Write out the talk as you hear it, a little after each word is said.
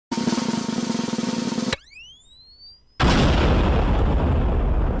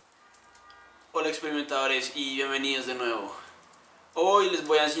Hola experimentadores y bienvenidos de nuevo. Hoy les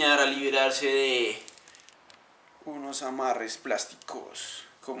voy a enseñar a liberarse de unos amarres plásticos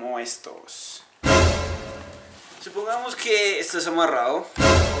como estos. Supongamos que estás amarrado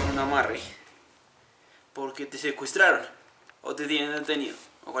con un amarre porque te secuestraron o te tienen detenido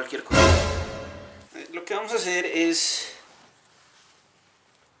o cualquier cosa. Lo que vamos a hacer es...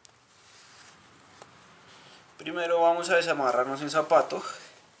 Primero vamos a desamarrarnos el zapato.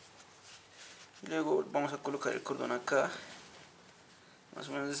 Luego vamos a colocar el cordón acá, más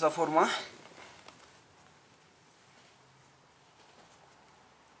o menos de esta forma.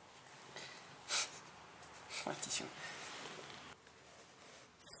 Maldición.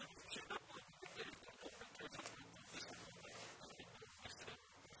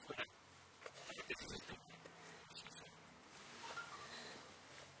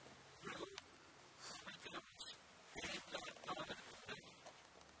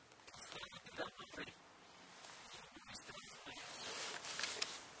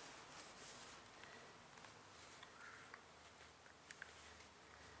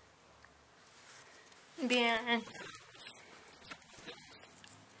 Bien.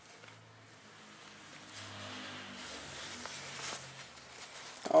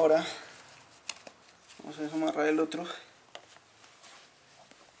 Ahora vamos a desamarrar el otro.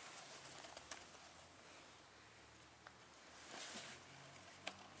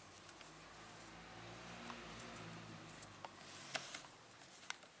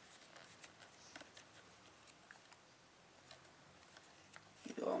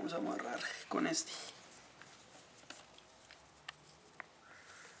 Y lo vamos a amarrar con este.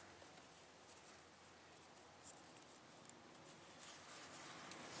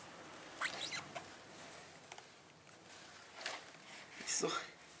 Listo.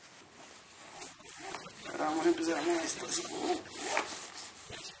 Ahora vamos a empezar a mover esto así.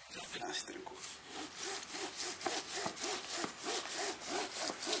 Ah, se trancó.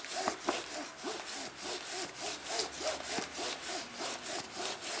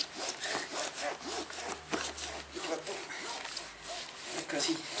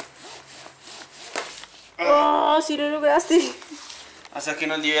 Casi. Oh, sí lo lograste. Hasta que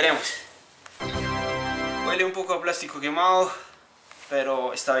nos liberemos. Huele un poco a plástico quemado,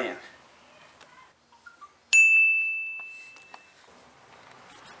 pero está bien.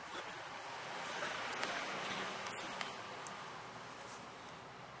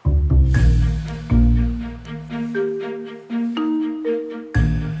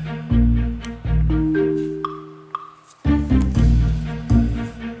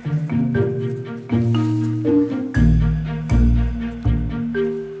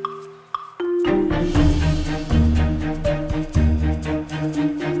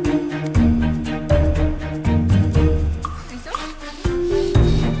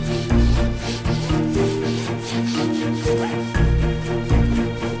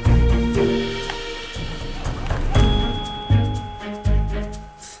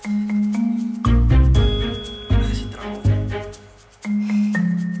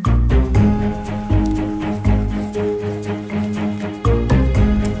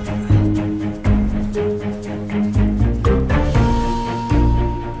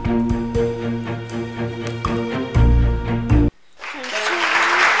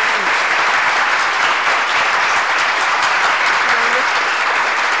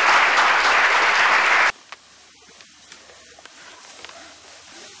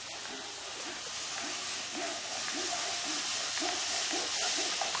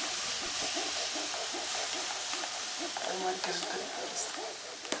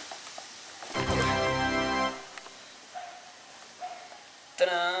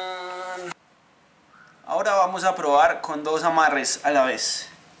 ¡Tarán! Ahora vamos a probar con dos amarres a la vez.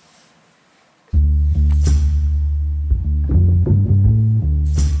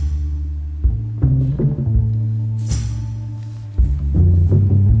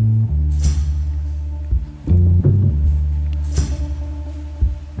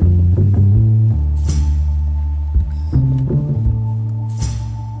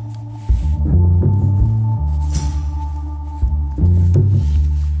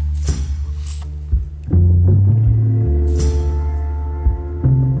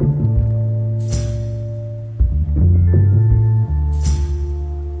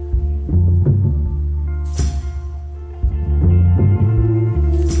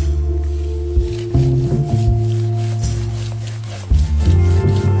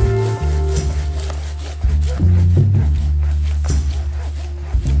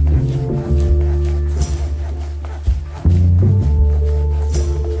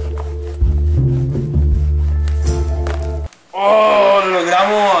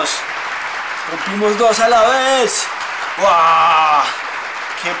 Rompimos 2 a la vez. ¡Wow!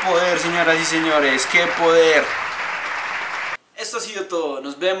 ¡Qué poder, señoras y señores! ¡Qué poder! Esto ha sido todo.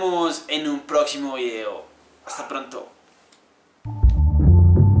 Nos vemos en un próximo video. Hasta pronto.